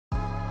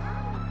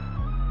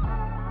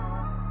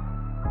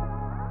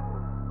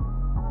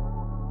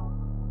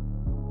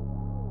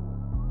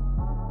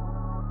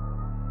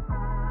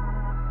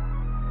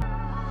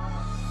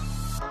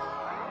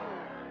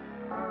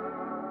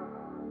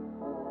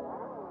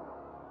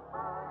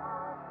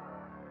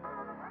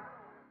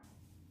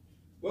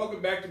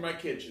Welcome back to my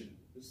kitchen.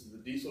 This is the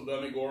Diesel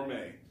Dummy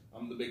Gourmet.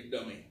 I'm the big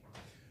dummy.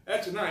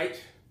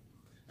 Tonight,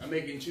 I'm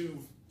making two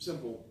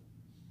simple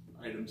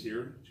items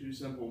here, two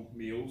simple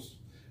meals.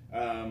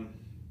 Going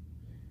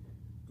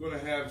to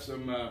have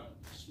some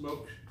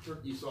smoked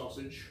turkey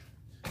sausage.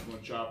 I'm going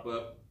to chop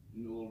up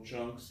into little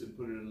chunks and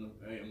put it in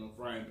the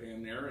frying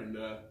pan there and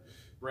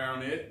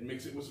brown it and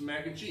mix it with some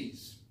mac and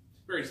cheese.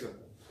 Very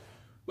simple.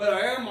 But I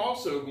am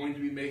also going to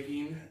be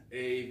making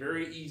a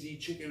very easy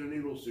chicken and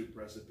noodle soup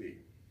recipe.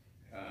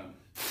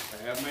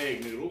 I have my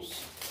egg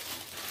noodles.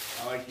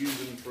 I like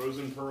using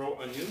frozen pearl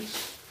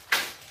onions.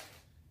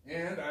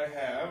 And I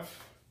have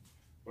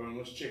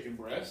boneless chicken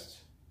breast,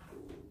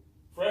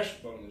 fresh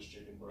boneless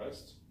chicken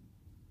breast,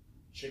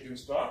 chicken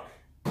stock.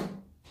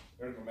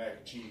 There's my mac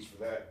and cheese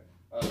for that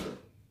other.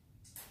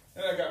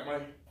 And I got my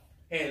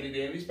handy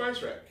dandy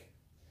spice rack.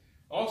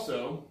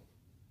 Also,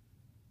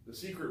 the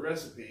secret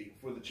recipe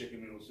for the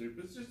chicken noodle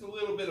soup is just a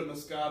little bit of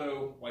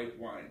Moscato white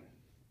wine.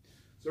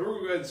 So we're going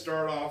to go ahead and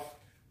start off.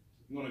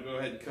 I'm going to go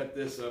ahead and cut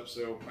this up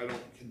so I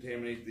don't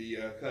contaminate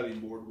the cutting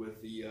board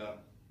with the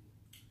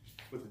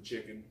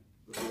chicken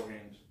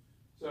beforehand.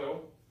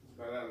 So,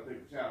 got out of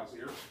paper towels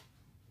here.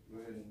 Go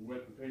ahead and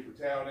wet the paper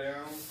towel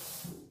down.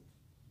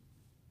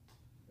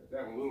 Got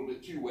that one a little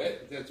bit too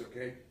wet, but that's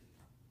okay.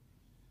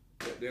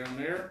 Put down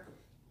there.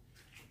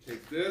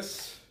 Take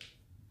this.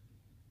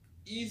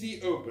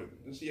 Easy open.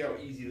 Let's see how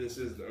easy this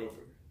is to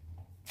open.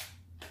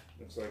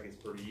 Looks like it's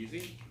pretty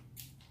easy.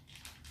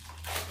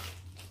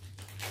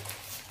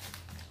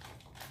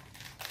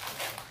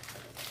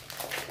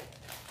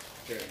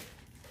 Okay.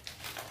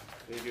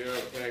 Take it out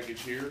of the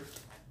package here.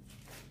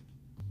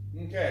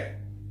 Okay.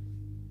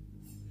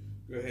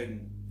 Go ahead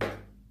and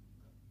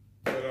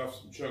cut off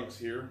some chunks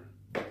here.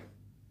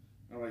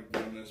 I like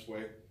doing this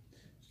way.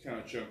 Just kind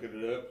of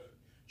chunking it up.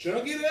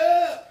 Chunk it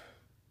up!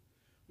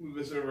 Move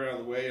this over out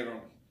of the way and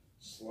I'll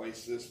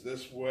slice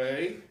this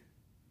way.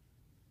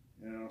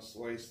 And I'll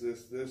slice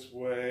this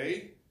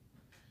way.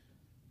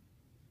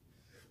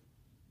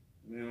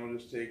 And then I'll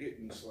just take it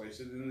and slice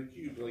it into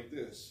cubes like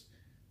this.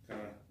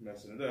 Kind of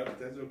messing it up, but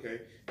that's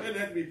okay. Doesn't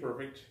have to be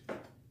perfect.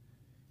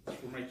 It's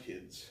for my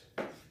kids.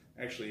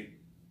 Actually,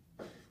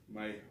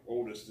 my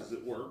oldest is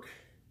at work.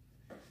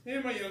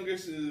 And my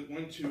youngest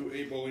went to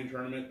a bowling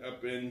tournament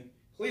up in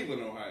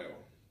Cleveland, Ohio.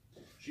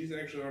 She's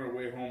actually on her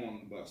way home on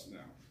the bus now.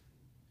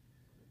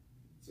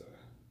 It's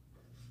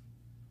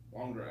a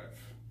long drive.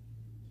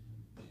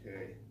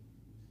 Okay,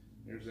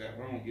 there's that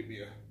one. I'm gonna give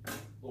me a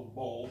little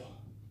bowl.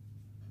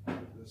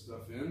 Put this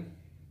stuff in.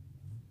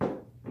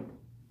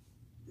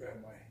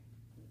 Grab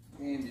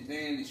my handy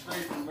dandy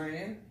scraper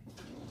man.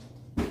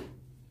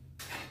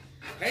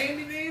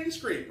 Handy dandy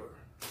scraper.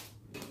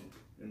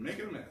 And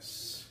making a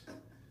mess.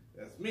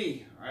 That's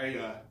me.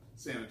 I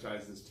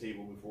sanitized this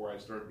table before I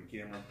started the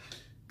camera.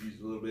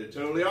 Used a little bit of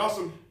Totally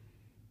Awesome.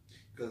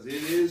 Because it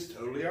is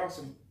totally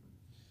awesome.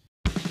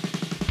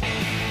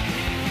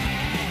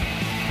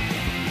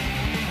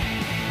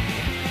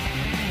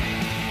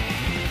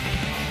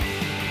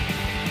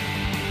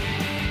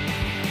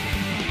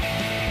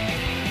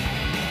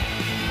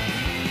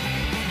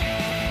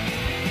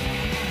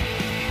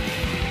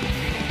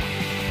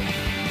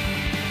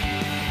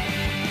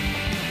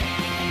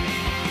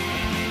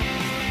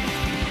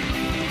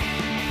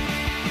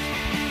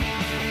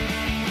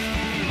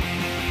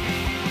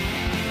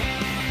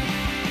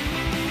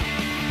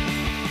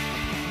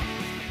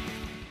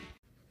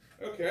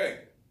 Okay,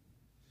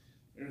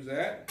 there's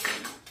that.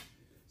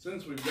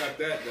 Since we've got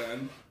that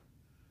done,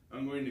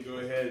 I'm going to go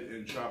ahead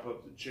and chop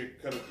up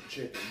cut up the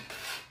chicken.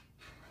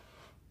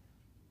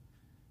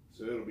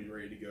 So it'll be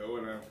ready to go,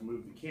 and I'll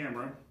move the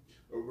camera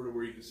over to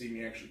where you can see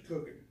me actually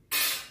cooking.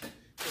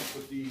 I'll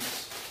put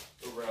these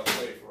over out of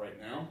the way for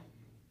right now.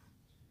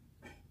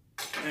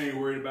 I ain't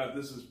worried about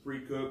this is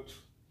pre-cooked.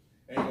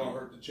 Ain't gonna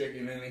hurt the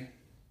chicken any.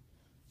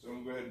 So I'm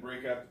gonna go ahead and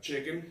break out the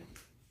chicken.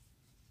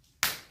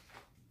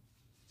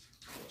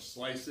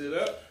 Slice it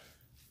up.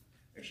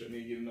 Actually, I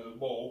need to get another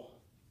bowl.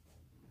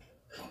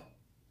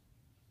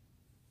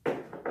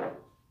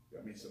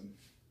 Got me some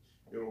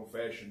good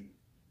old-fashioned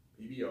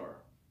PBR.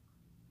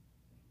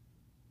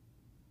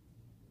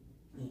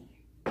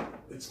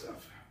 Good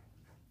stuff.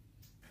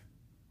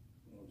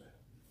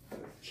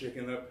 Put the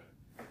chicken up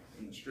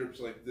in the strips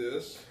like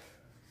this.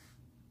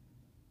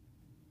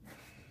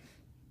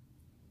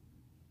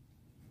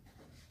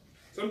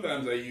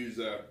 Sometimes I use,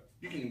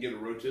 you can get a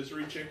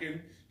rotisserie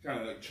chicken, kind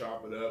of like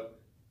chop it up,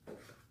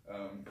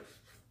 or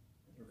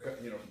cut,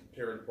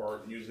 tear it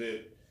apart and use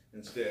it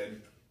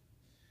instead.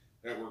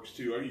 That works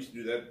too. I used to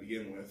do that to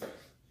begin with.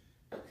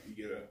 You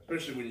get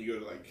especially when you go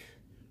to like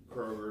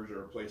Kroger's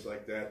or a place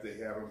like that, they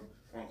have them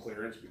on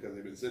clearance because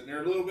they've been sitting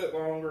there a little bit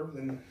longer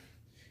than,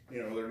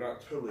 they're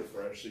not totally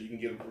fresh, so you can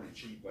get them pretty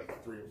cheap,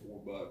 like $3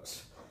 or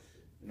 $4.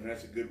 And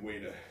that's a good way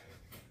to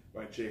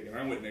buy chicken.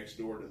 I went next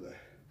door to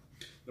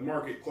the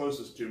market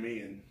closest to me,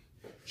 and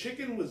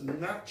chicken was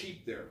not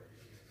cheap there.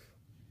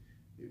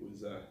 It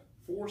was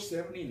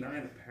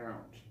 $4.79 a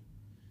pound.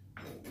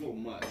 A little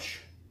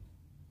much.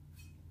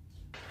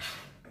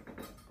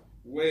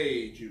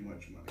 Way too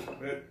much money,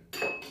 but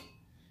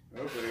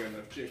hopefully I got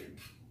enough chicken.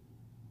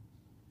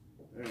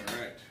 All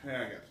right,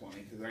 I got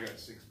plenty because I got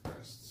 6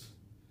 breasts.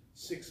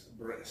 6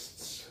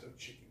 breasts of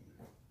chicken.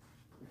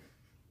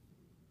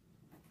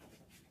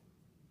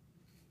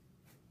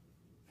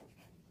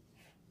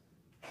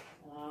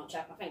 I'll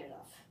chop my fingers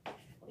off.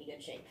 We'll be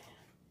good shape.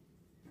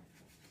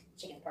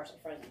 Chicken's partially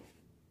frozen.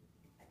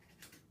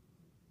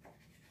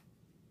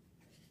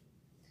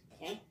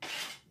 Okay.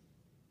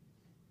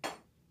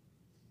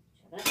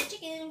 Chopping up the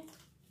chicken.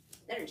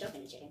 Better than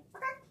choking the chicken.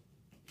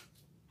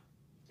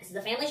 This is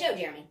a family show,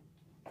 Jeremy.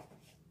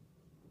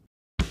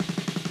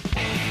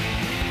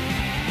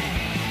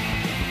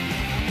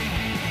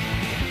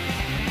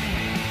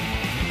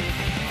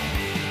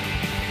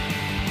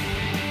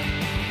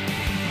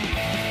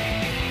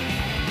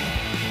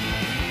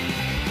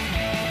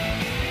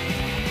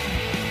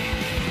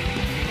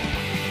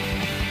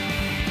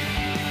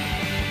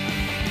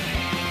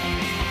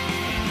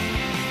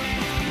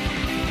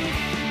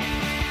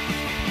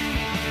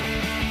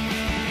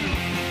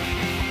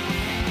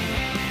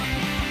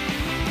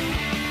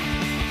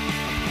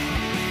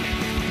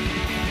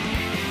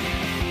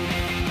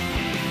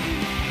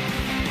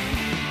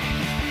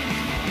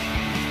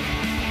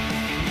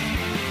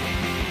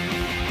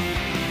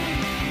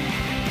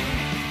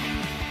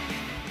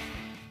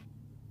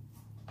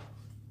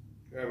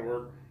 That'll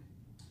work.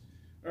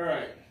 All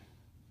right.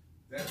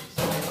 That's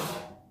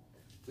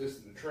this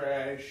in the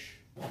trash.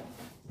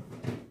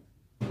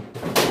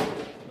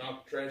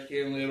 Knock the trash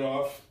can lid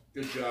off.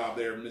 Good job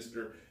there,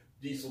 Mr.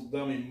 Diesel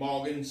Dummy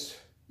Moggins.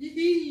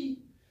 Yee-hee.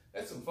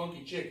 That's some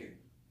funky chicken.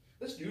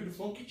 Let's do the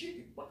funky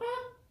chicken.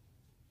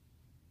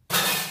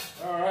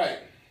 All right.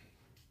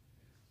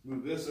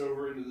 Move this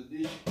over into the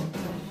dish.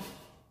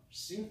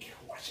 Sink.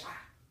 Wash.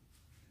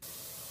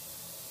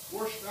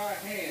 Wash thy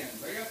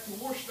hands. I got to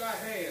wash thy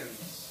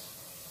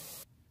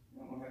hands.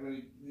 I don't have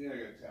any. Yeah, I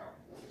got a towel.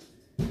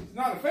 It's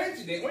not a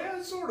fancy dance. Well,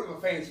 it's sort of a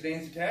fancy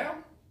dancy towel.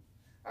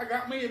 I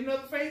got me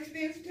another fancy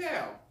dancy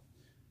towel.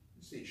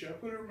 Let's see. Should I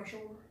put it over my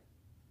shoulder?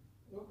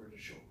 Over the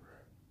shoulder.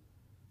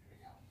 There we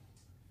go.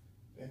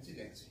 Fancy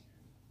dancy.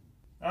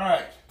 All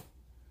right.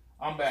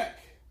 I'm back.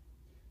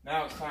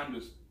 Now it's time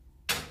to.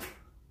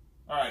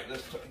 All right.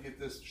 Let's get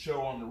this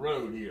show on the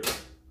road here.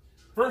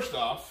 First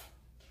off,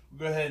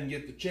 we'll go ahead and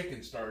get the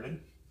chicken started.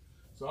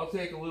 So I'll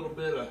take a little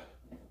bit of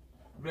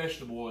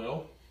vegetable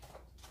oil,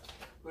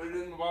 put it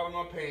in the bottom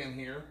of my pan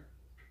here,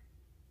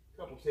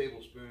 a couple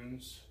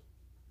tablespoons,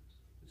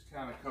 just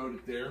kind of coat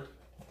it there.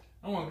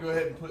 I want to go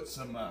ahead and put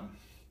some, I'll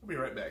be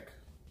right back.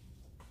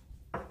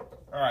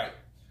 All right,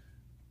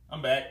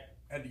 I'm back.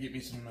 Had to get me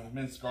some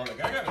minced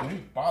garlic. I got a new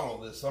bottle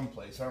of this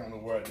someplace. I don't know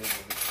where I did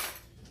with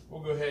it.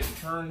 We'll go ahead and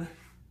turn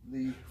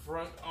the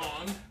front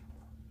on,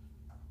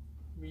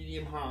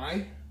 medium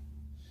high.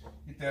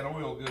 Get that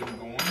oil good and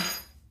going.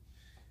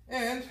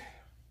 And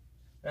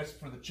that's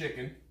for the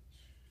chicken.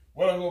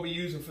 What I'm going to be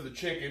using for the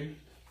chicken,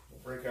 I'll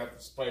break out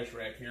the spice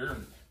rack here.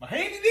 My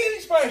handy dandy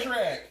spice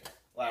rack.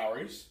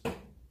 Lowry's.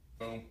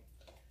 Boom.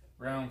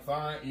 Ground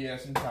fine. Yeah,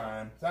 some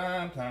thyme.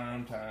 Thyme.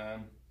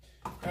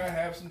 Gotta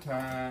have some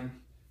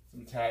thyme.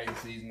 Some Italian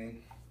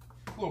seasoning.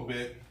 A little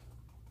bit.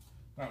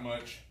 Not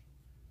much.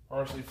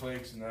 Parsley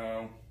flakes,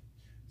 no.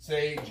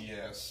 Sage,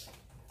 yes.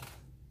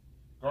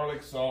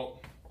 Garlic,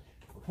 salt.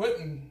 We're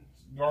putting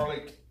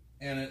garlic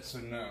in it, so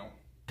no.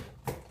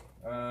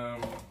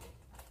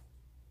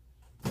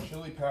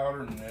 Chili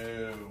powder,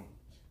 no.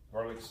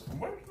 Garlic,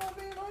 where's my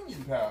damn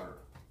onion powder?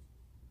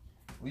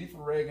 Leaf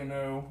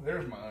oregano,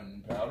 there's my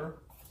onion powder.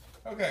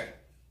 Okay,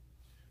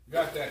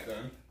 got that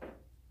done.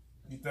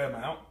 Get them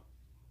out.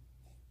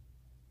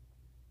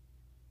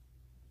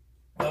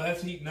 While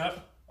that's heating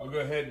up, I'll go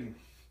ahead and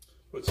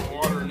put some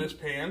water in this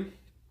pan.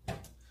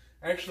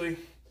 Actually, I'm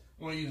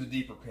going to use a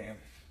deeper pan.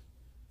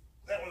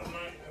 That one's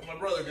my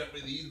brother got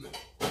me these, but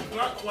it's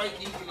not quite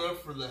deep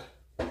enough for the.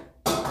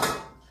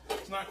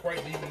 It's not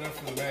quite deep enough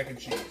for the mac and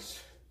cheese.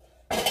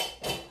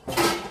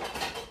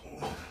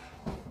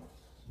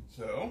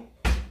 So,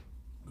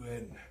 go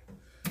ahead and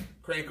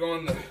crank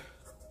on the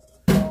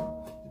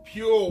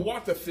pure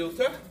water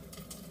filter.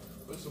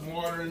 Put some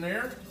water in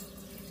there.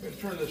 I'm going to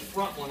turn this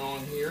front one on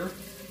here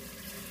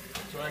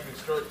so I can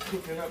start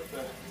cooking up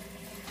the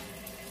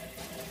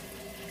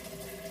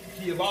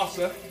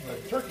kielbasa,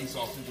 the turkey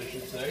sausage, I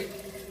should say.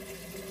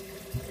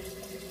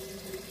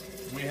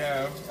 We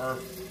have our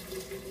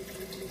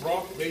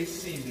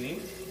broth-based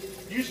seasoning.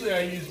 Usually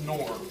I use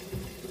Knorr.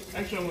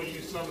 Actually, I'm going to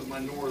use some of my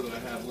Knorr that I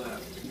have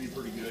left. It's going to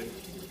be pretty good.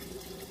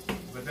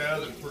 But that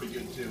other's pretty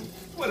good too.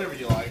 Whatever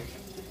you like.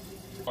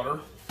 Water,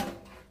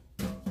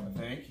 I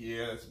think.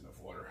 Yeah, that's enough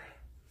water.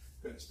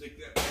 Go ahead and stick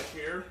that back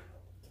here.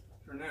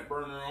 Turn that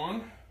burner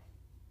on.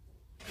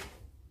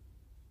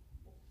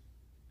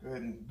 Go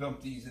ahead and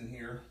dump these in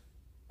here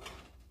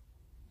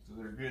so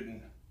they're good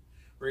and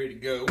ready to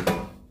go.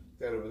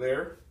 That over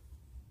there.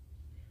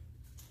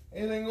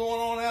 Anything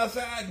going on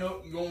outside?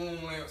 Nope, going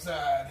on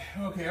outside.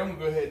 Okay, I'm gonna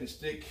go ahead and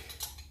stick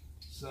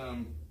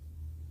some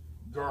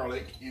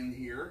garlic in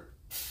here.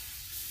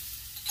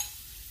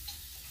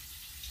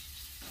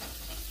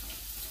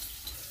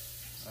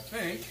 I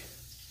think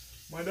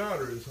my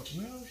daughter is home.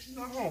 No, she's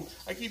not home.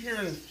 I keep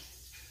hearing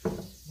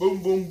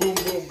boom, boom, boom,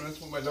 boom. And that's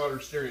what my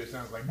daughter's stereo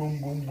sounds like. Boom,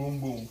 boom, boom,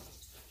 boom.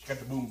 She got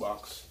the boom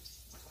box.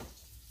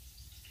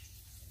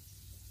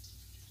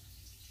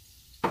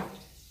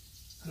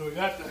 So we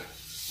got the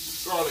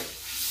garlic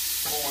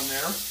going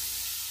there.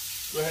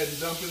 Go ahead and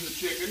dump in the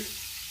chicken.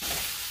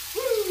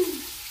 Woo!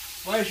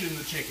 Splash in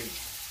the chicken.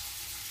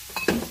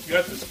 You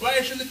got the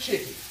splash in the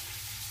chicken.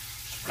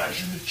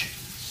 Splash in the chickens.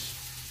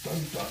 Dun,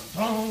 dun,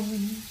 dun.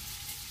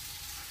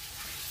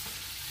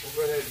 We'll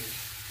go ahead and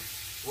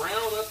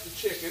brown up the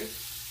chicken.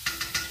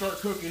 Start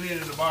cooking it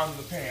in the bottom of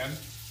the pan.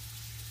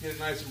 Get it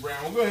nice and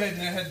brown. We'll go ahead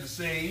and add the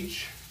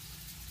sage.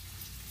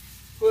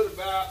 Put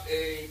about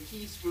a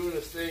teaspoon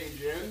of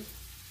sage in.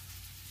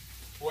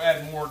 We'll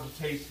add more to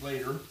taste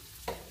later.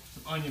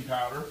 Some onion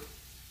powder.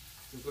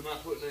 Since I'm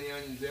not putting any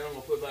onions in,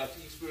 we'll put about a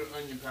teaspoon of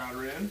onion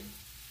powder in.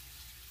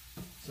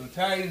 Some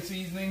Italian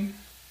seasoning.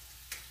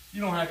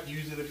 You don't have to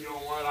use it if you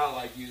don't want it. I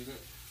like using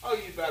it. I'll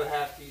use about a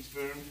half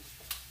teaspoon.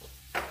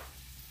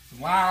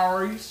 Some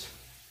Lowry's.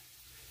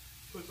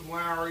 Put some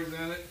Lowry's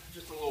in it,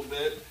 just a little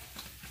bit.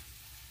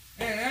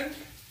 And,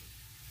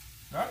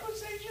 did I put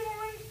sage in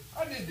already?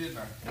 I did, didn't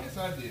I? Yes,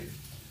 I did.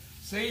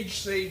 Sage,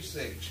 sage,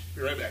 sage.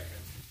 Be right back.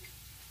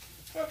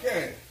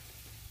 Okay.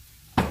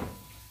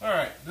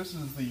 Alright, this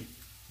is the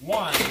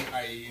wine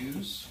I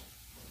use.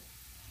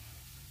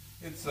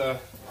 It's a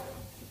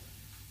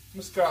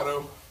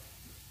Moscato.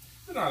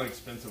 It's not an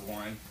expensive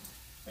wine.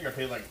 I think I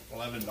paid like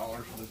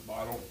 $11 for this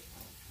bottle.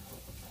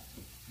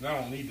 And I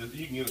don't need this.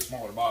 You can get a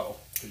smaller bottle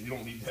because you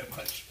don't need that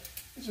much.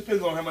 It just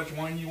depends on how much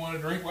wine you want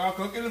to drink while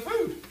cooking the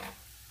food.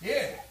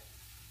 Yeah,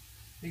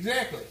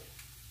 exactly.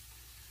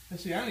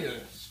 Let's see, I need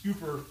a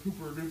scooper,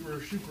 pooper,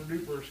 duper, super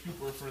duper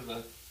scooper for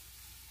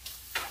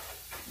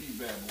these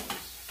bad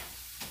boys.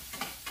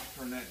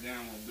 Turn that down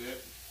a little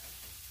bit.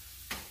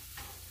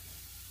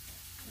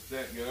 Let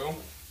that go.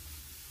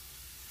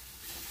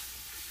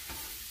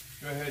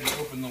 Go ahead and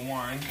open the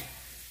wine.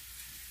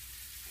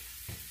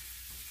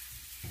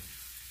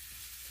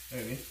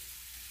 Maybe.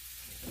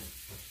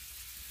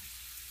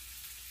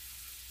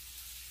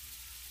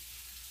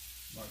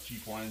 A lot of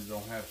cheap wines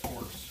don't have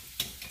corks.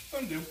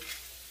 Some do.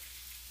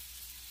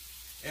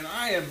 And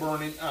I am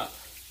burning up.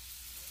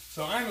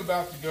 So I'm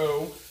about to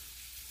go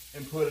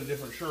and put a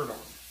different shirt on.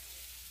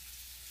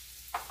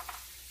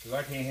 Because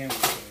I can't handle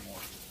this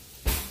anymore.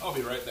 I'll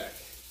be right back.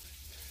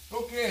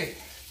 Okay.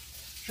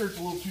 Shirt's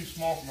a little too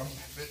small for my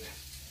fit.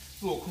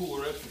 It's a little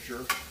cooler, that's for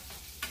sure.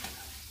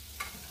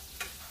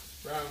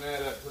 Brown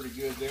that up pretty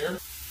good there.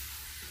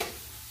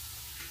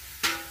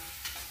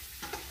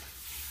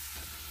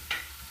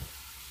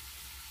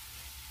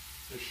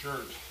 This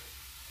shirt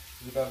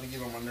is about to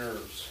get on my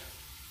nerves.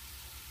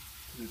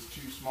 It's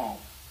too small.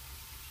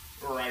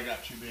 Or I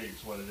got too big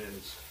is what it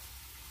is.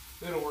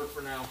 It'll work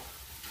for now.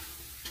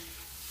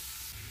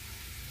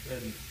 Go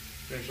ahead and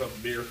finish up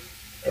the beer.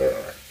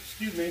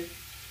 Excuse me.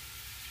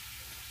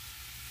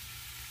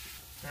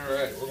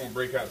 Alright, we're going to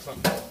break out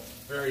something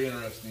very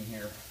interesting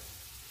here.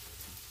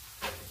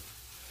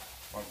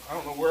 Well, I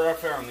don't know where I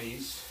found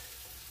these,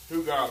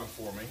 who got them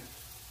for me,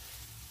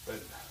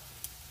 but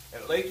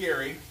at Lake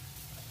Erie,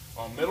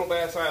 on Middle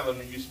Bass Island,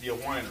 there used to be a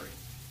winery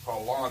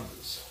called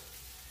Lonza's.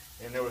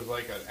 And there was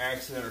like an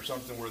accident or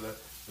something where the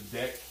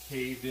deck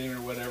caved in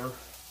or whatever.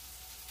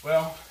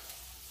 Well,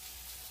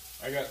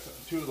 I got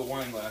two of the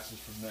wine glasses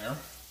from there.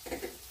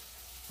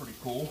 Pretty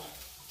cool.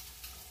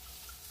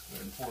 Go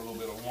ahead and pour a little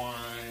bit of wine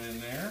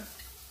in there.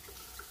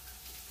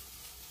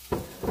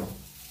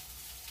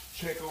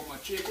 Check on my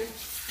chicken.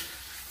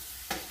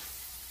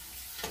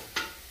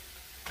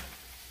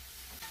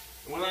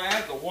 And when I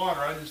add the water,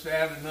 I just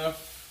add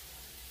enough.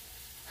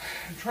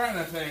 I'm trying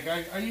to think.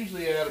 I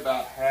usually add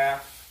about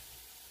half.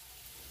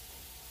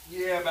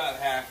 Yeah, about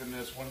half in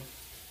this one.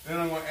 Then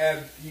I'm going to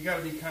add, you got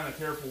to be kind of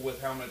careful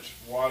with how much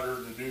water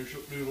to do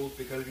noodles,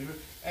 because if you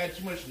add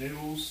too much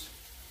noodles,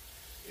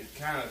 it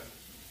kind of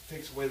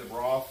takes away the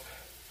broth.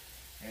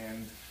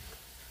 And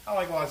I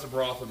like lots of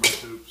broth in my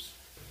soups.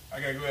 I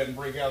got to go ahead and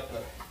break out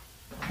the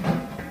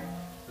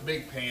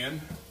big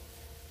pan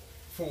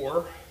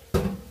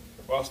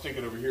well, I'll stick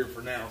it over here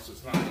for now so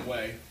it's not in the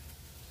way.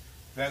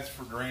 That's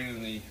for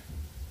draining the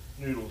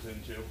noodles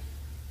into. Turn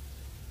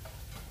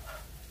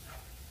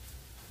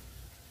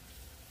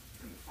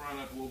the front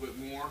up a little bit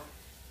more.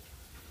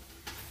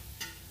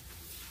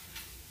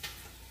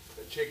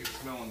 The chicken's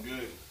smelling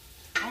good.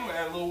 I'm going to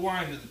add a little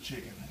wine to the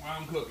chicken while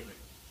I'm cooking it.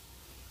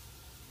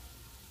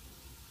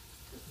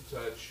 Just a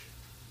touch.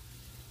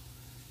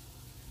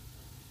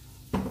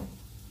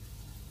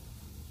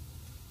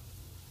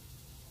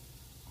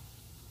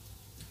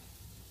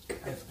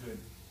 That's good.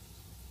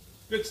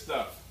 Good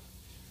stuff.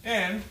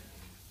 And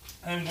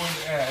I'm going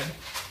to add,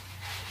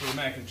 for the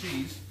mac and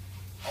cheese,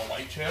 a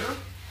white cheddar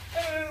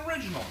and an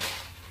original.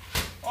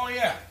 Oh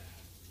yeah,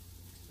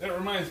 that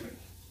reminds me.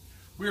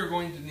 We are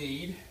going to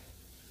need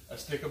a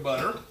stick of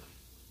butter.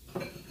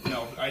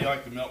 No, I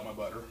like to melt my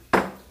butter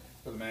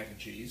for the mac and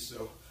cheese,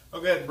 so I'll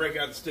go ahead and break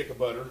out the stick of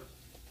butter.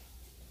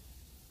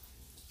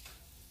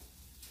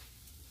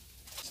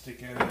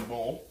 stick it in the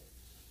bowl.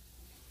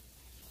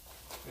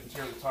 Then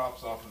tear the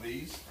tops off of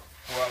these.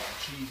 Pour out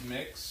the cheese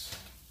mix.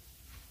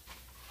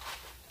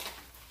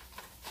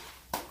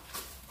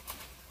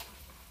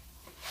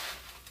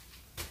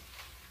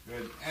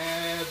 Good.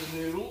 Add the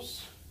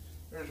noodles.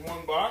 There's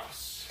one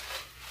box.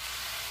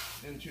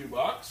 Then 2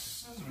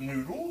 boxes of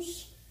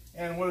noodles.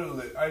 And what is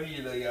it? I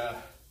need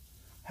a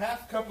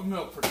half cup of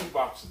milk for 2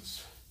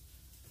 boxes.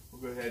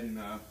 We'll go ahead and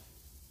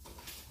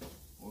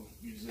we'll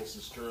use this to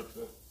stir up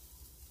the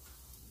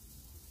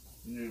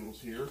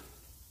noodles here.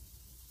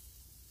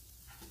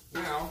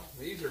 Now,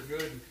 these are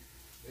good.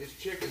 This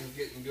chicken's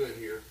getting good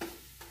here.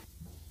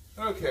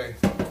 Okay.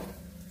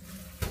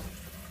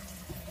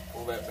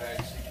 Pull that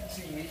back so you can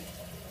see me.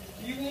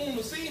 You want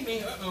to see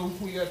me? Uh-oh,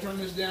 we gotta turn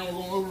this down. We're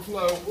gonna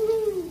overflow.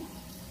 Woo!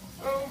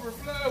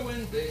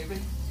 Overflowing,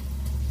 baby.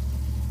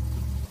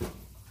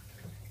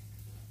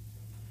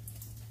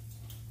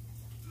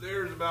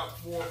 There's about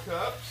 4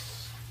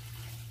 cups.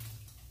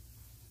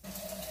 Let's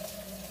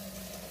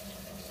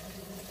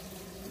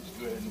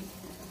go ahead and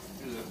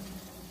do the...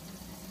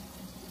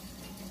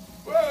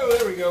 Whoa,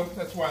 there we go.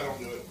 That's why I don't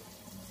do it.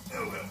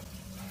 Oh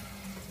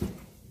well.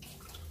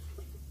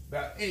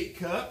 About 8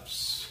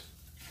 cups.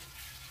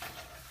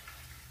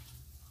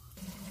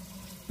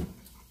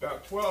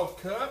 About 12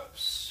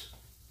 cups.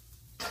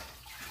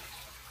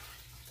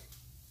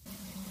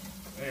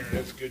 There,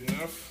 that's good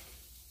enough.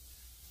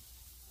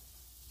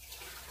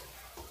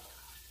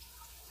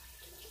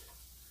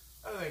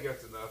 I think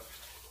that's enough.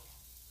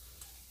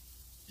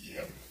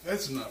 Yep,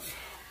 that's enough.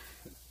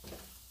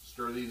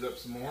 Stir these up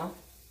some more.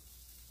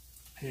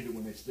 Hate it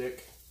when they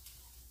stick.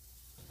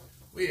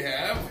 We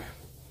have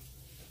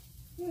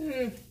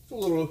it's a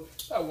little,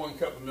 about 1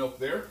 cup of milk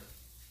there.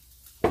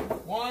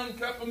 1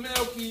 cup of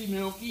milky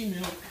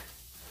milk.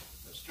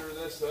 Let's stir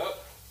this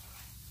up.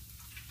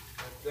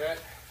 Let that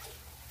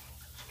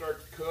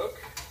start to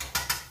cook.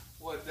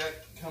 Let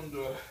that come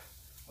to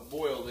a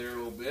boil there a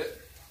little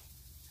bit.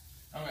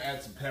 I'm going to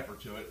add some pepper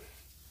to it.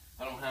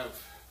 I don't have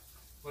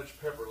much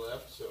pepper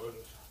left, so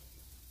just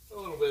a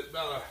little bit,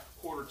 about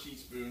a 1/4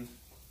 teaspoon.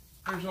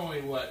 There's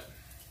only what?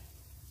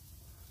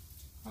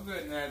 I'll go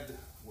ahead and add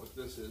what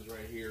this is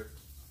right here.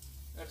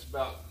 That's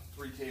about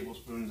 3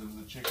 tablespoons of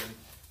the chicken.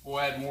 We'll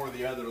add more of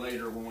the other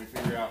later when we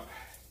figure out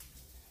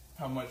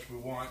how much we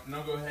want. And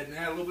I'll go ahead and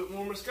add a little bit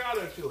more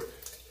Moscato to it.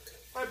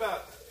 Probably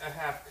about a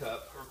 1/2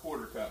 cup or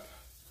 1/4 cup.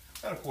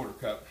 About a 1/4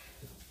 cup.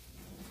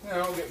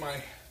 Now I'll get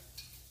my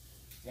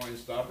wine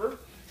stopper.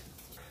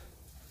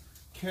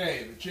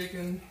 Okay, the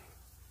chicken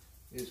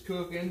is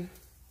cooking.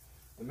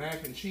 The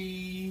mac and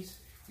cheese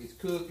is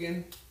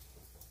cooking.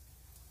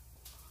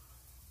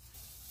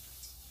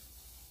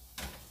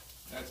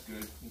 That's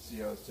good. Let's see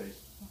how this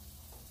tastes.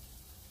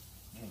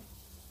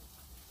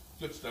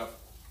 Good stuff.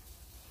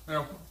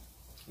 Now,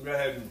 we'll go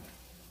ahead and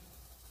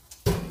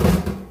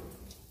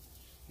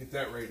get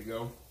that ready to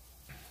go.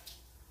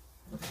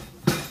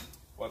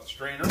 What's the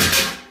strainer?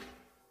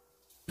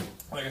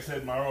 Like I said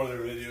in my other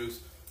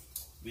videos,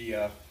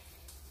 the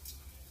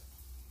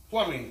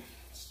plumbing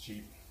is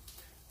cheap.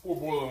 Pour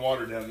boiling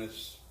water down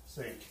this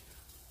sink.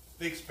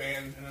 They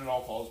expand and it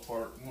all falls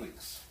apart and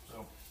leaks.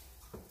 So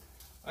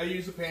I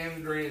use a pan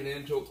to drain it in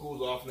until it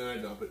cools off and then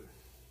I dump it.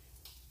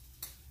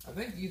 I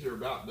think these are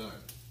about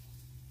done.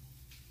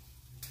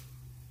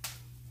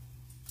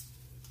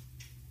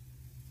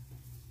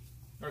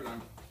 They're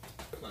done.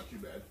 That's not too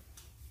bad.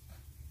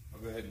 I'll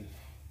go ahead and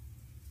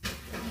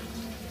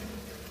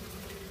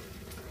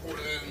pour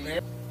that in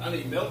there. I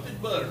need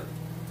melted butter.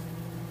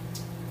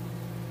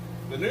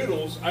 The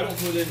noodles, I don't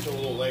put in until a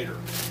little later.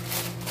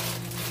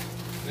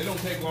 They don't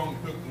take long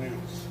to cook the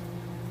noodles.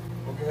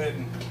 We'll go ahead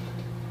and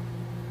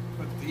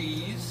put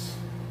these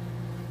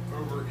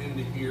over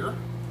into here.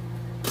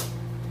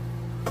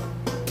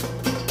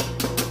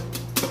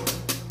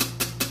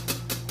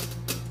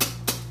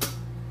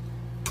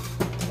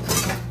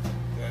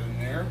 That in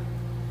there.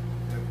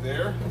 That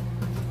there.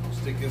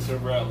 Stick this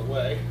over out of the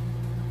way.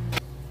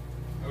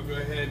 I'll go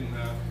ahead and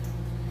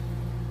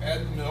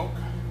add the milk.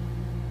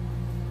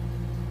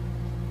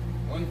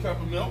 1 cup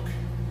of milk.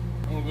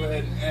 And we'll go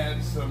ahead and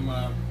add some,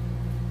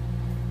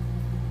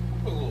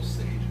 put a little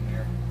sage in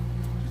there.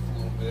 Just a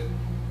little bit.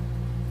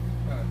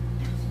 Kind of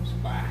give it some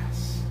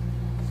spice.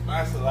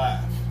 Spice of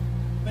life.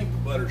 I think the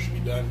butter should be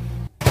done.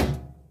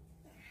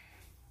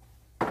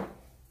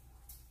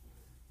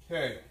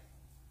 Okay.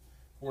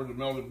 Pour the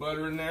melted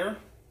butter in there.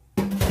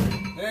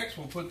 Next,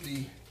 we'll put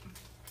the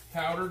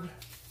powdered,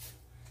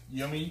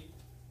 yummy,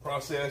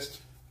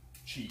 processed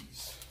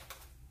cheese.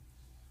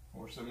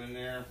 Pour some in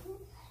there.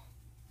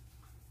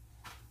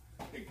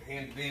 Take the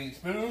handy dandy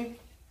spoon.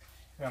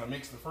 Kind of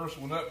mix the first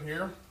one up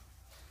here.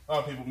 A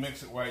lot of people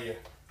mix it while you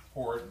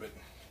pour it, but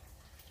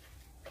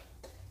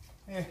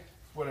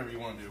whatever you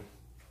want to do.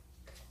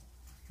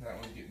 That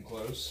one's getting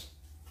close.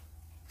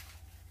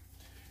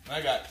 And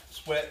I got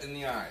sweat in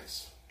the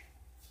eyes.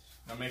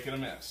 I'm making a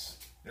mess.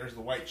 There's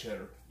the white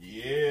cheddar.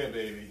 Yeah,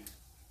 baby.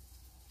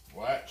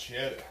 White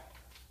cheddar.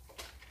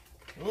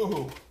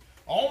 Ooh,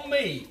 on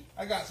me.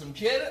 I got some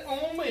cheddar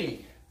on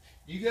me.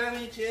 You got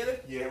any cheddar?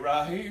 Yeah,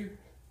 right here.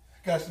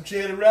 Got some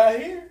cheddar right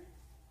here.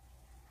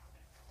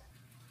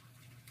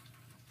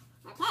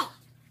 Okay.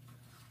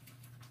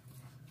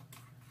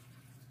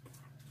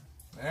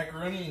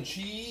 Macaroni and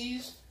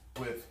cheese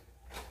with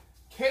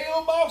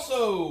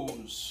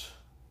kielbasos.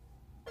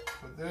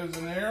 Put those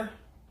in there.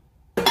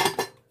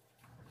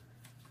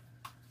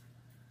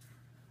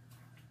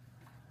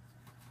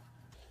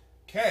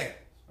 Okay,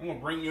 I'm gonna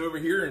bring you over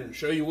here and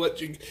show you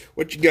what you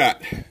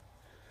got.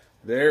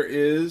 There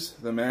is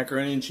the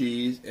macaroni and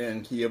cheese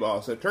and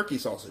kielbasa turkey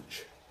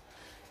sausage.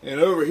 And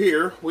over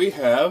here we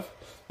have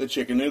the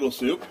chicken noodle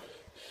soup.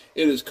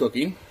 It is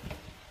cooking.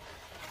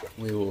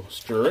 We will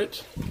stir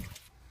it.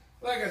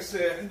 Like I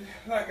said,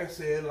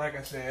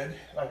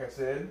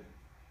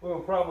 we'll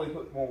probably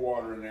put more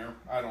water in there.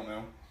 I don't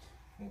know.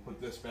 We'll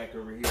put this back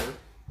over here.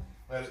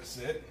 Let it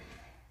sit.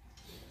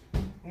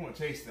 I'm gonna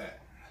taste that.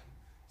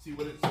 See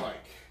what it's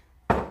like.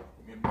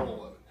 Give me a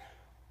bowl of it.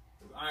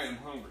 Because I am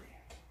hungry.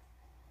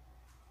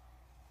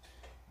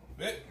 A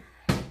bit.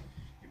 Get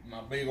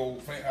my big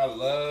old fan. I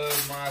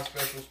love my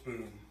special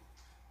spoon.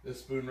 This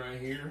spoon right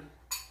here,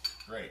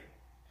 great.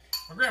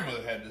 My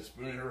grandmother had this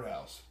spoon in her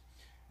house.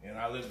 And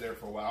I lived there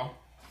for a while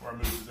before I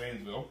moved to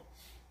Zanesville.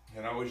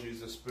 And I always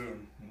used this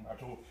spoon. And I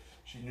told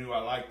she knew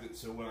I liked it,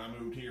 so when I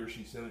moved here,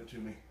 she sent it to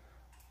me.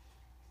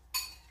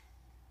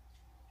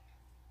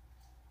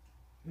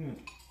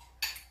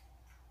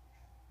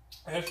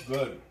 That's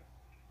good.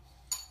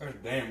 That's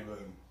damn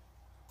good.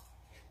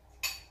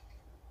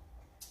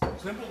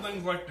 Simple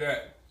things like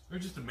that. They're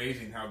just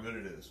amazing how good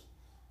it is.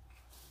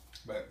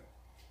 But,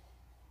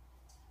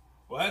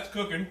 well, that's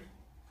cooking.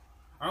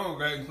 I'm going to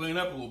go ahead and clean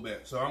up a little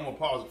bit, so I'm going to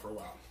pause it for a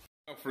while.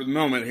 For the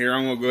moment here,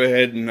 I'm going to go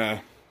ahead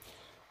and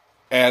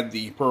add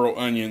the pearl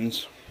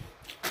onions.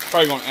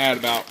 Probably going to add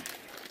about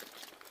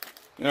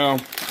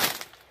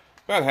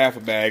half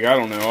a bag. I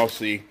don't know. I'll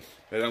see.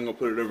 But I'm going to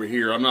put it over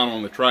here. I'm not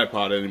on the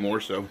tripod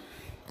anymore, so.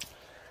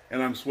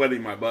 And I'm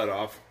sweating my butt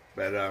off.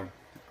 But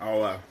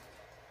I'll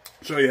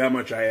show you how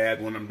much I add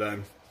when I'm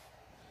done.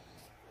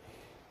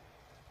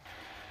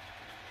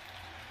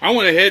 I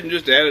went ahead and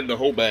just added the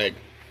whole bag.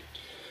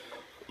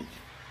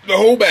 The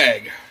whole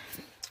bag.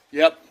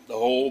 Yep, the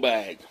whole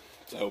bag.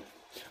 So,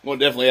 I'm going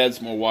to definitely add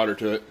some more water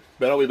to it.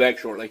 But I'll be back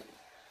shortly.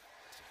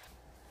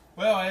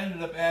 Well, I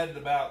ended up adding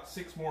about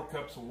 6 more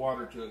cups of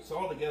water to it. So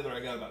altogether, I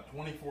got about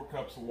 24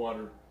 cups of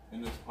water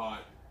in this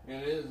pot.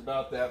 And it is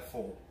about that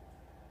full.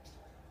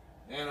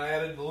 And I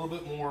added a little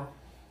bit more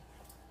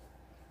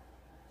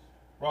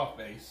broth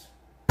base.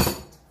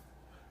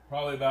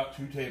 Probably about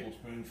 2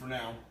 tablespoons for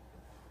now.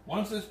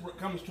 Once this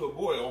comes to a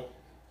boil,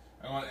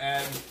 I want to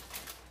add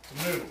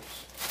some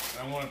noodles.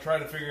 And I want to try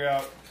to figure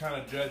out, kind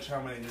of judge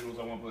how many noodles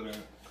I want to put in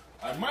it.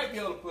 I might be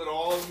able to put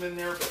all of them in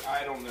there, but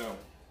I don't know.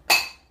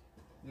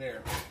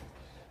 There.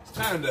 It's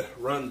time to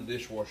run the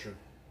dishwasher.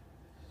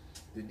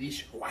 The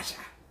dishwasher.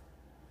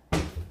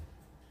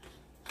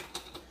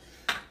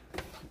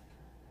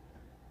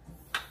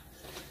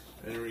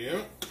 There we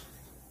go.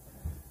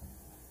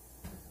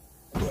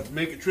 Don't have to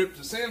make a trip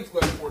to Sam's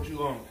Club for too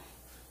long.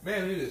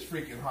 Man, it is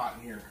freaking hot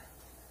in here.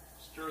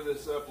 Stir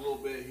this up a little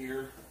bit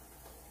here.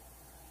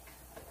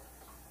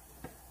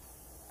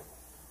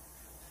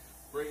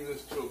 Bring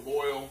this to a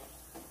boil.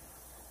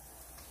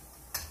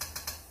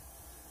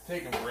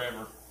 Taking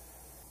forever.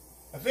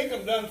 I think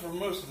I'm done for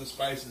most of the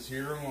spices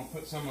here. I'm going to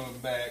put some of them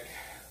back.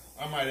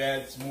 I might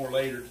add some more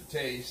later to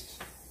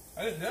taste.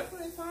 Did I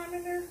put any thyme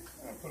in there?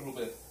 I'll put a little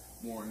bit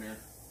more in there.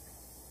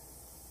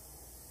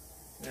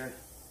 There.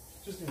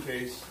 Just in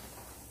case.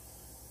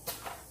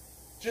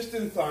 Just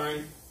in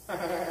thyme.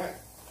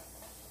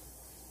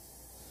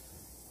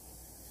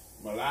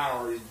 My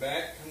Lowry's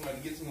back. I'm going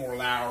to get some more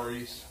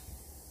Lowry's.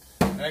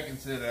 That can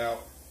sit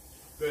out.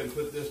 Go ahead and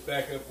put this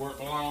back up where it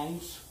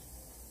belongs.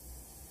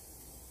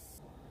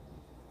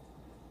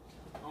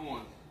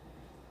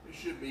 It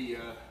should be,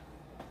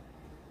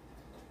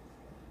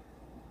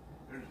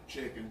 there's a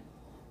chicken.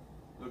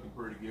 Looking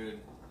pretty good.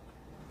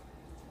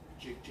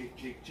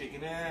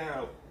 Chicken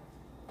out.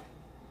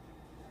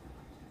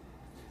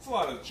 It's a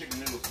lot of chicken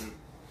noodle soup.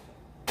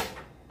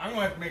 I'm going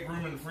to have to make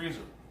room in the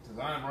freezer because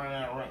I'm running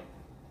out of room.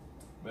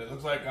 But it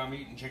looks like I'm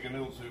eating chicken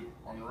noodle soup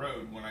on the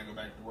road when I go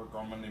back to work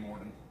on Monday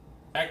morning.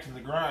 Back to the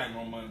grind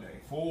on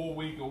Monday. Full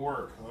week of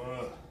work.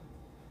 Ugh.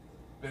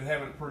 Been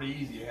having it pretty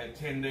easy. I had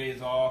 10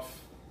 days off.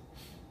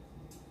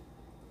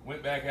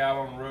 Went back out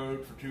on the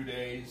road for 2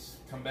 days.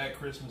 Come back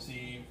Christmas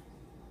Eve.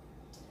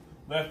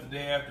 Left the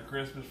day after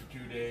Christmas for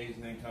 2 days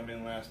and then come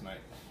in last night.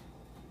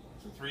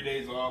 So 3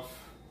 days off.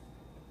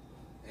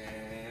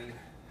 And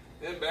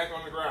then back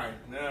on the grind.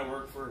 Then I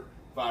worked for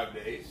 5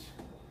 days.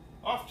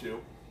 Off 2.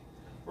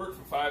 Worked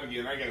for 5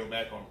 again. I gotta go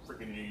back on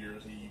freaking New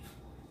Year's Eve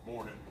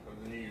morning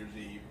of the New Year's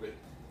Eve, but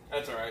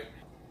that's alright.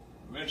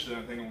 Eventually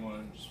I think I'm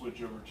gonna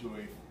switch over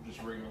to just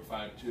a regular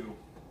 5.2.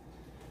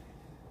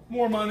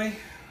 More money,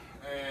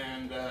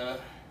 and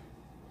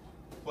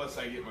plus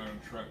I get my own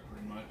truck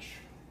pretty much.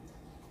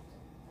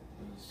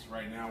 Because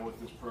right now with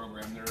this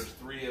program there's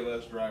 3 of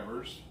us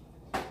drivers.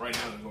 Right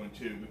now there's only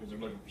 2 because they're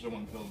looking for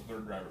someone to fill the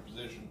 3rd driver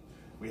position.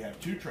 we have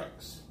 2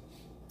 trucks.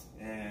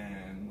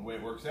 And the way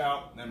it works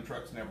out, them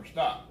trucks never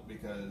stop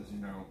because, you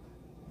know,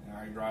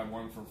 I drive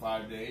one for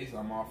 5 days,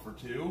 I'm off for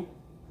 2,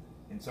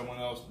 and someone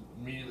else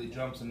immediately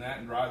jumps in that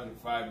and drives it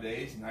for 5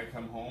 days, and I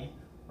come home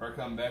or I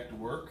come back to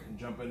work and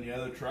jump in the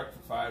other truck for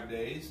 5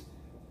 days,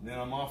 and then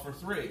I'm off for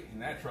 3,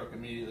 and that truck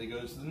immediately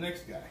goes to the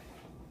next guy.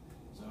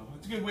 So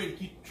it's a good way to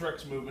keep the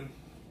trucks moving.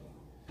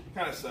 It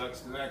kind of sucks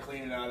because I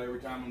clean it out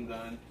every time I'm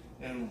done,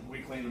 and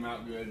we clean them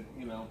out good,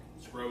 you know,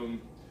 scrub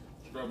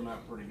them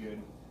out pretty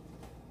good.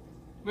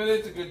 But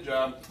it's a good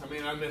job. I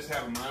mean, I miss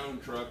having my own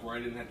truck where I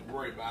didn't have to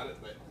worry about it,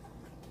 but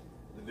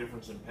the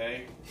difference in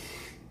pay,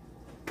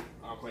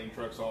 I'll clean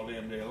trucks all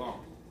damn day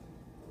long.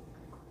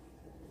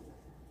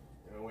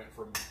 You know, it went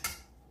from,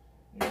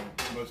 you know,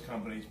 most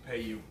companies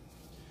pay you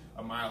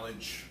a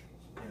mileage,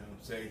 you know,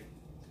 say,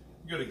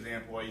 a good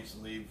example, I used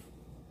to leave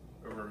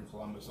over in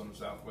Columbus on the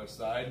southwest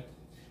side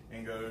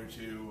and go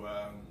to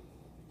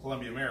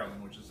Columbia,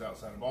 Maryland, which is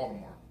outside of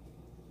Baltimore.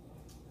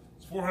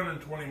 It's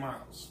 420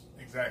 miles,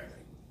 exactly.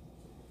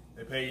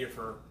 They pay you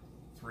for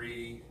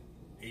 $3.89,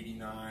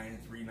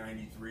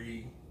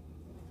 $3.93.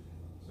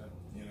 So,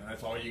 you know,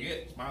 that's all you get.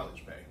 It's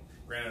mileage pay.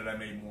 Granted, I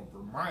made more per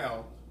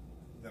mile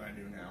than I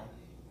do now.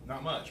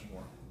 Not much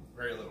more.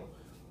 Very little.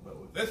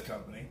 But with this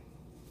company,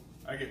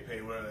 I get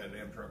paid whatever that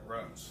damn truck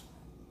runs.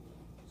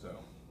 So,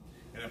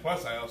 and then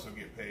plus I also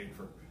get paid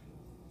for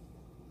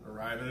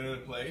arriving at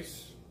a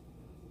place,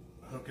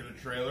 hooking a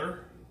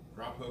trailer,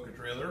 drop hook a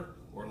trailer,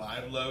 or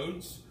live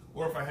loads.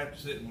 Or if I have to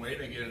sit and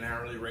wait, I get an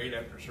hourly rate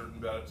after a certain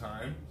amount of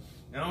time.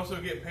 And I also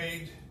get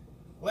paid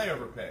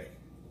layover pay.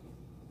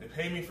 They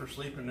pay me for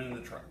sleeping in the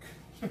truck.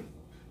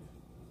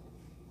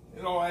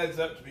 It all adds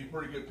up to be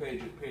pretty good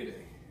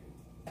payday.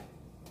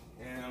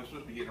 And I'm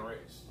supposed to be getting a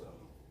raise.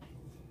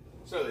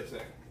 So they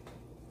say.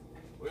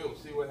 We'll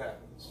see what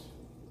happens.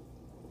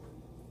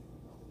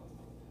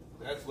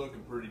 That's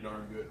looking pretty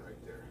darn good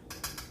right there.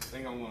 I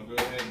think I'm going to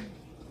go ahead and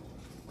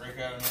break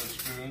out another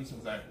spoon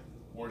since I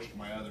washed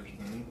my other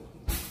spoon.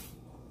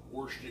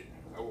 Washed it.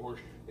 I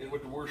washed it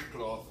with the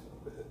washcloth.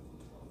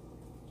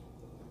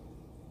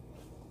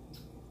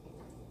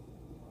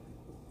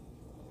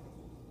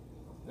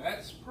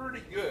 That's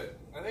pretty good.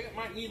 I think it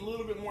might need a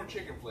little bit more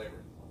chicken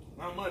flavor.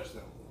 Not much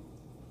though.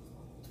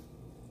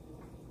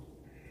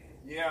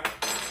 Yeah,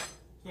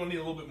 it's going to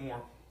need a little bit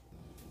more.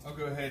 I'll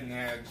go ahead and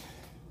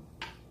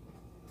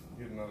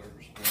get another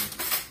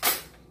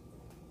spoon.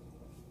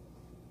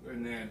 Go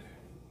ahead and add,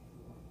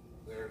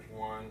 there's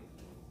one.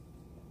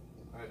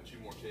 I have 2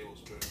 more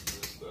tablespoons of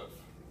this stuff.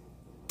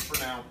 For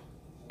now,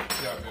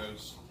 see how it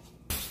goes.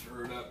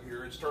 Stir it up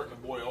here. It's starting to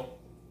boil.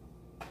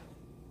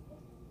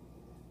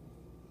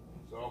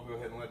 So I'll go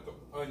ahead and let the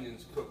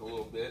onions cook a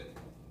little bit.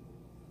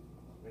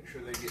 Make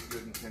sure they get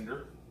good and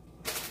tender.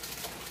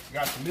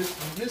 Got some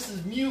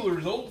Mrs.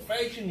 Mueller's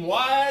old-fashioned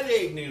wide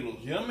egg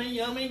noodles. Yummy,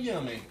 yummy,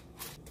 yummy.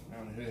 I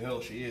don't know who the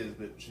hell she is,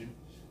 but she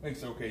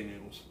makes okay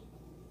noodles.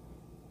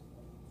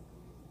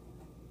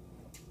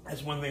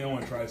 That's one thing I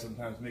want to try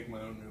sometimes, make my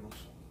own noodles.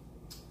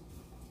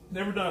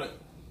 Never done it.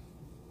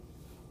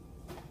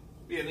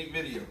 Be a neat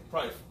video.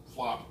 Probably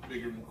flop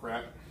bigger than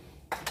crap.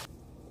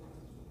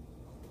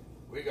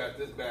 We got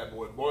this bad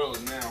boy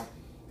boiling now.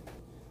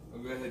 I'll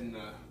go ahead and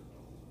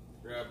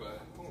grab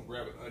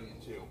an onion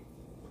too.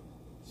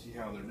 See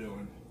how they're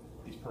doing.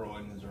 These pearl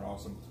onions are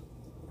awesome.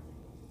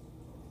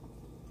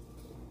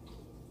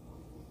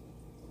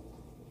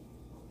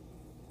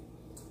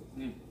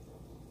 I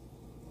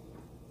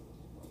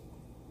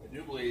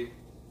do believe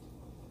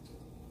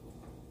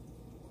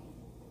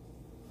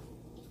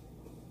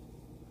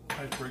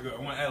that's pretty good. I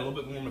want to add a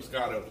little bit more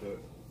Moscato to it.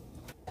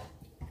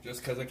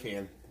 Just because I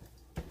can.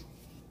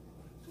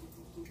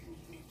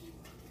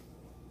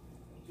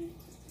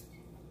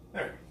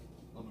 There.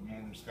 A little bit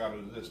more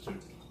Moscato to this too.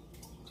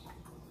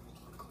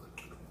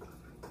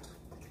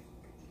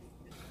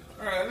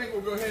 Alright, I think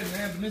we'll go ahead and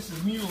add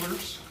Mrs.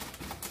 Mueller's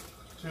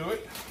to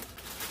it.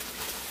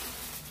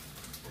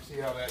 We'll see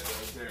how that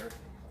goes there.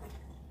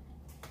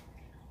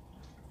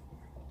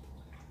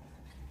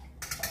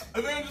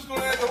 And then I'm just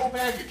going to add the whole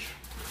package.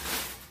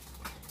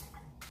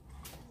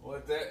 We'll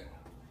let that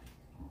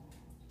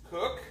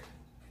cook.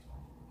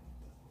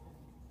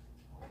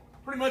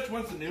 Pretty much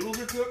once the noodles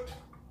are cooked,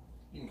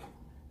 you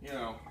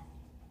know,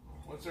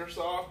 once they're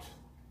soft,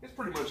 it's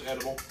pretty much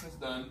edible. It's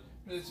done.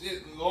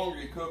 The longer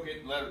you cook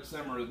it, let it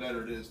simmer, the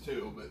better it is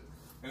too.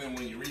 And then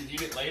when you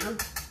reheat it later,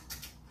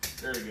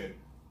 very good.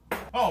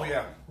 Oh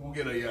yeah, we'll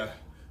get a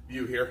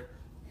view here.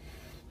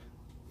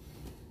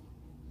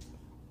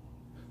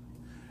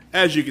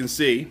 As you can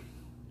see,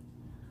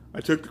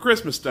 I took the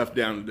Christmas stuff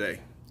down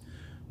today.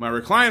 My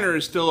recliner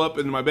is still up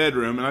in my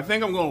bedroom, and I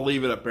think I'm going to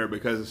leave it up there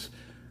because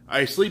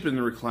I sleep in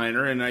the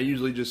recliner, and I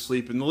usually just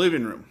sleep in the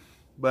living room.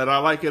 But I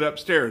like it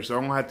upstairs, so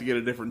I'm going to have to get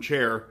a different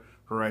chair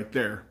for right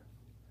there.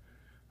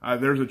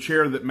 There's a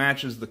chair that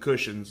matches the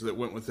cushions that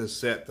went with this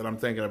set that I'm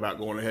thinking about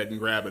going ahead and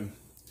grabbing.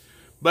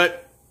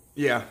 But,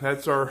 yeah,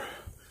 that's our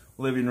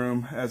living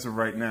room as of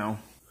right now.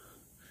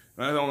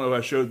 I don't know if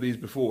I showed these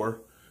before,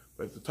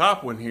 but the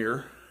top one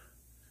here,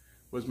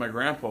 was my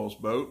grandpa's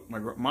boat, my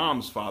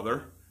mom's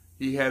father.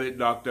 He had it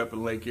docked up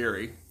in Lake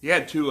Erie. He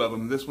had two of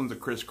them. This one's a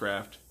Chris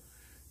Craft,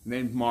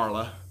 named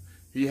Marla.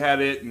 He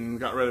had it and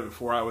got rid of it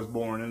before I was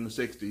born in the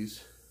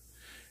 60s.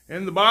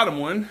 And the bottom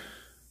one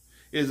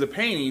is a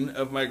painting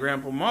of my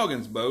Grandpa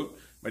Morgan's boat,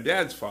 my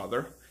dad's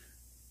father.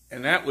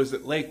 And that was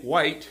at Lake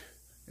White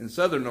in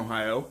southern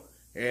Ohio.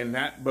 And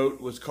that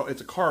boat was called,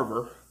 it's a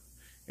Carver,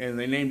 and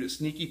they named it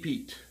Sneaky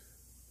Pete.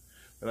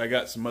 But I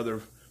got some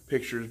other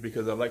pictures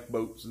because I like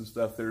boats and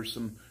stuff. There's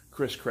some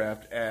Chris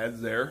Craft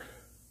ads there.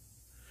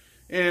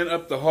 And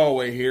up the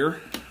hallway here,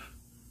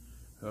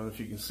 I don't know if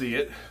you can see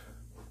it,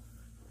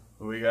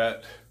 we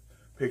got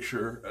a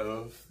picture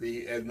of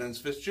the Edmunds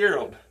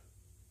Fitzgerald.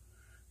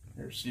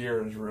 There's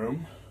Sierra's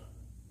room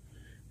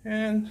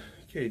and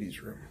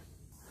Katie's room.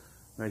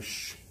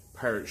 Nice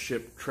pirate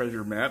ship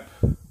treasure map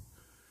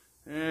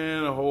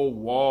and a whole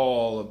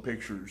wall of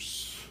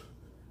pictures.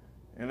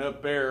 And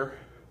up there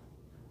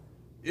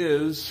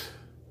is,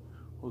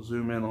 we'll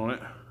zoom in on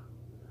it,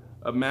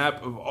 a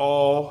map of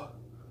all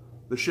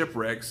the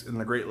shipwrecks in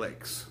the Great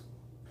Lakes.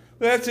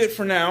 That's it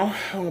for now.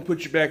 I'm going to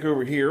put you back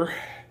over here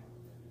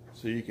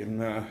so you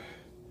can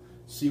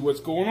see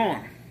what's going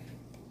on.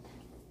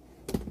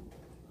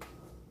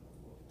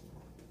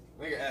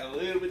 I think I added a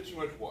little bit too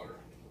much water.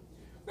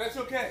 That's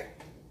okay.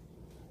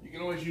 You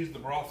can always use the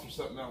broth for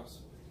something else.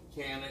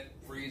 Can it,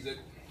 freeze it,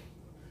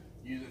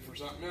 use it for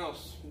something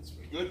else. It's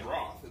a good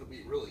broth. It'll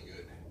be really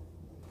good.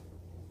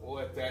 We'll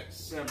let that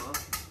simmer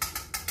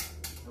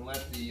and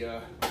let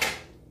the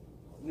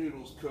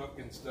noodles cook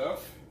and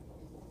stuff.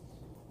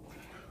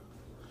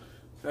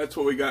 That's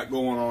what we got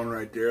going on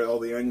right there. All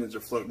the onions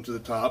are floating to the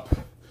top.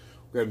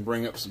 Go ahead and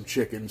bring up some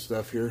chicken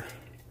stuff here.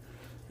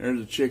 There's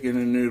the chicken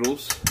and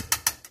noodles.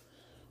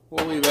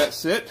 We'll leave that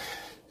sit.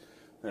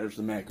 There's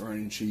the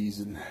macaroni and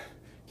cheese and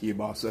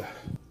kielbasa.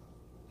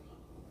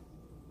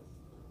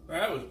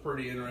 That was a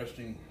pretty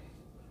interesting,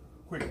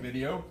 quick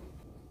video.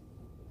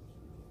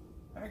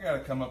 I gotta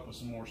come up with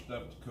some more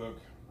stuff to cook.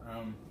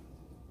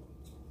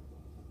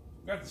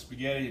 Got the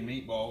spaghetti and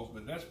meatballs,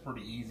 but that's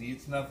pretty easy.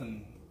 It's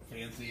nothing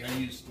fancy. I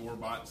use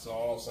store-bought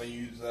sauce. I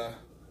use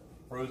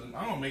frozen.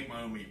 I'm gonna make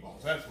my own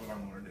meatballs. That's what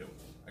I'm gonna do.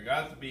 I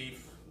got the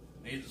beef,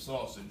 need the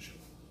sausage.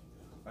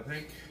 I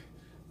think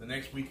the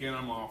next weekend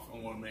I'm off,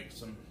 I'm gonna make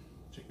some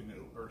chicken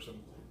noodle or some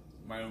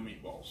my own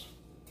meatballs.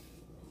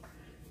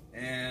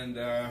 And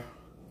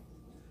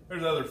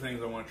there's other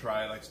things I want to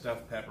try, like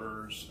stuffed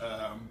peppers,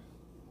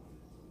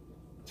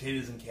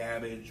 potatoes and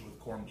cabbage with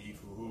corned beef.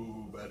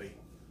 Ooh, buddy.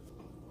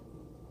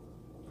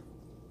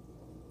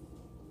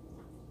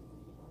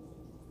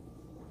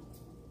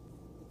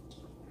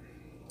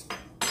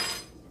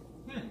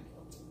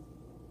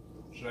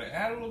 Should I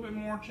add a little bit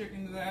more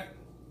chicken to that?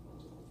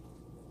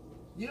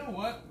 You know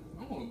what?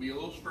 I'm going to be a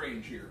little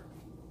strange here.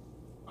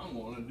 I'm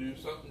going to do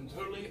something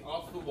totally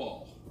off the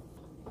wall.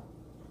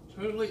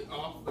 Totally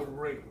off the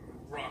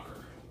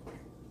rocker.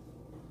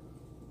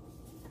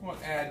 I'm going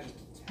to add just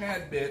a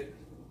tad bit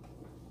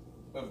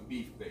of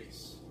beef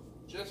base.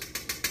 Just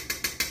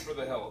for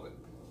the hell of it.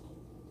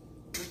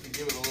 Just to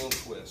give it a little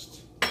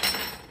twist.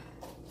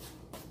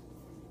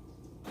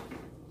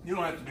 You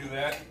don't have to do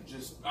that.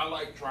 Just, I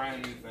like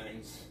trying new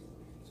things.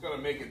 It's going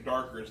to make it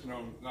darker. It's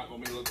not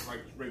going to be looking like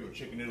regular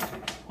chicken noodle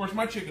soup. Of course,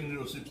 my chicken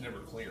noodle soup's never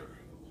clear.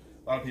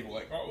 A lot of people are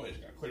like, oh, it's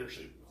got clear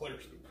soup.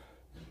 Clear soup.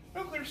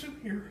 No clear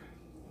soup here.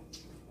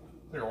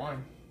 Clear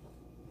wine.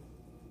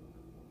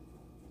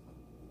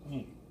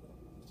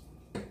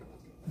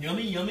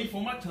 Yummy, yummy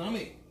for my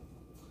tummy.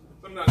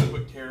 Sometimes I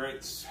put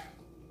carrots.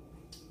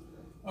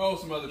 Oh,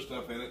 some other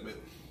stuff in it, but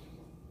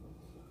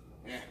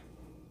yeah.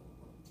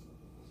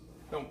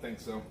 Don't think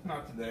so.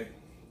 Not today.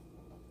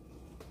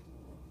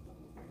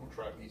 We'll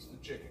try a piece of the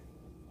chicken.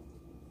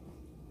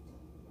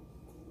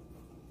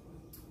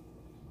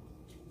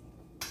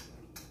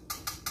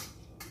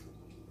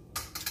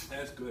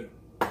 That's good.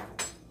 I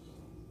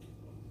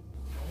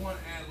want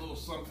to add a little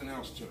something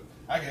else to it.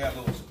 I can add a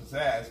little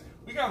pizzazz.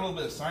 We got a little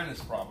bit of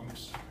sinus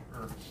problems,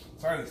 or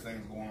sinus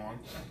things going on,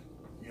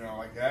 you know,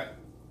 like that.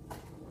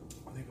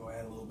 I think I'll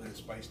add a little bit of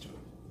spice to it.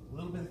 A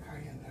little bit of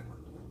cayenne pepper.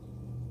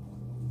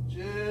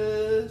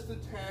 Just a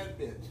tad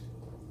bit.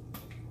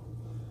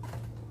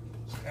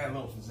 Just add a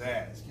little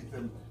pizzazz.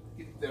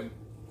 Get them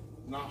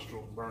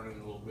nostrils burning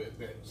a little bit.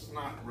 That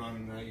snot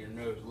running out of your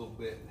nose a little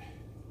bit.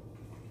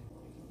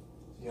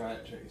 See how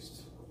that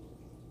tastes.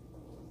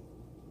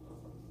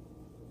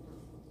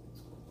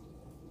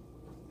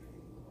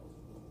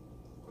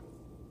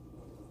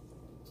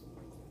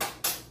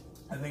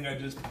 I think I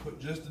just put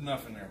just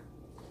enough in there.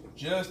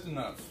 Just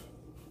enough.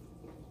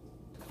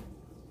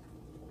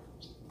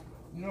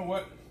 You know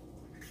what?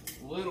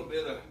 A little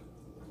bit of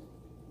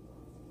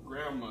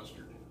ground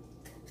mustard.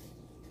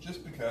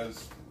 Just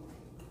because,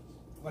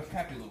 like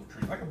happy little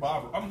treat. Like a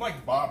Bob, I'm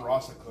like Bob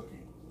Ross at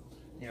cooking.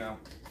 You know,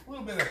 a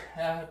little bit of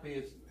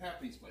happy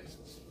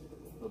spices.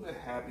 A little bit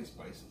of happy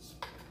spices.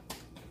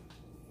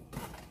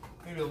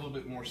 Maybe a little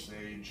bit more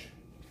sage.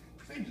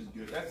 Sage is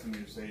good. That's the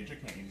new sage. I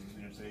can't use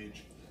the new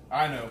sage.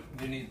 I know,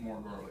 it needs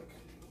more garlic.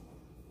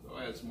 So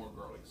I'll add some more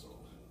garlic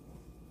salt.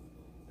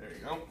 There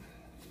you go.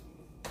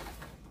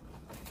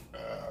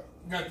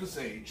 Got the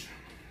sage.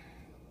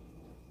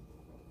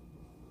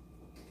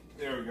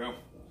 There we go.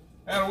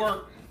 That'll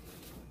work.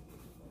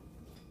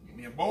 Give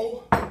me a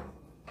bowl.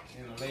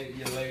 And a lady,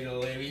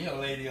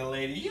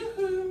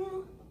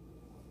 yoo-hoo.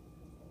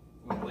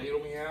 Gonna ladle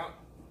me out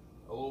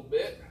a little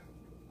bit.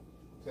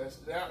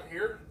 Test it out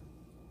here.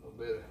 A little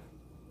bit of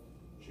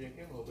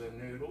chicken, a little bit of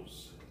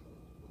noodles.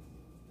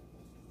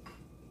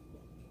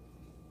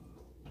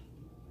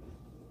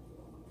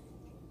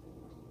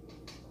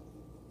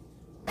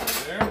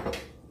 There.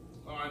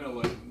 Oh, I know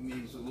what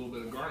needs a little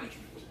bit of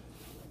garnishment.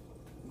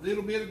 A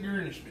little bit of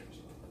garnishment.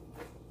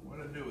 What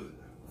do I do with it?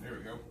 There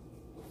we go.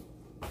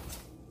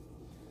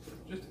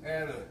 Just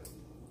add a.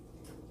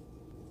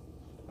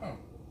 Oh.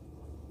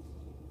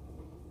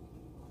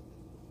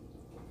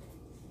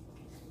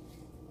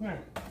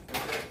 There.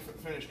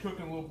 Finish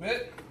cooking a little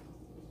bit.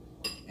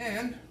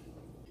 And.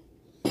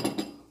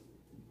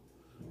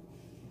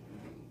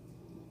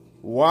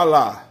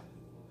 Voila!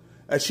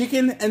 A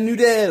chicken and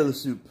noodle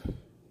soup.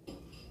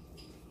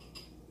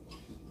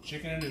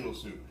 Chicken and noodle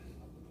soup.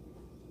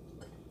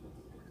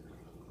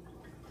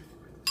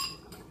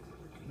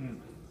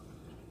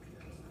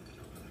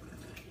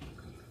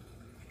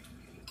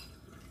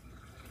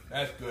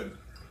 That's good.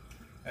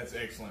 That's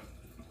excellent.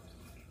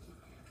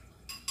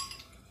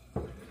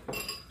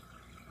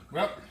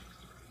 Well,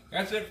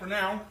 that's it for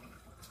now.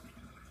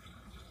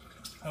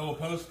 I will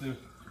post the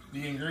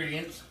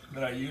ingredients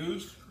that I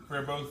used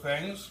for both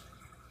things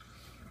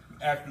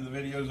after the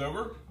video's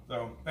over.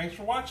 So, thanks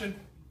for watching.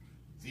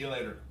 See you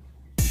later.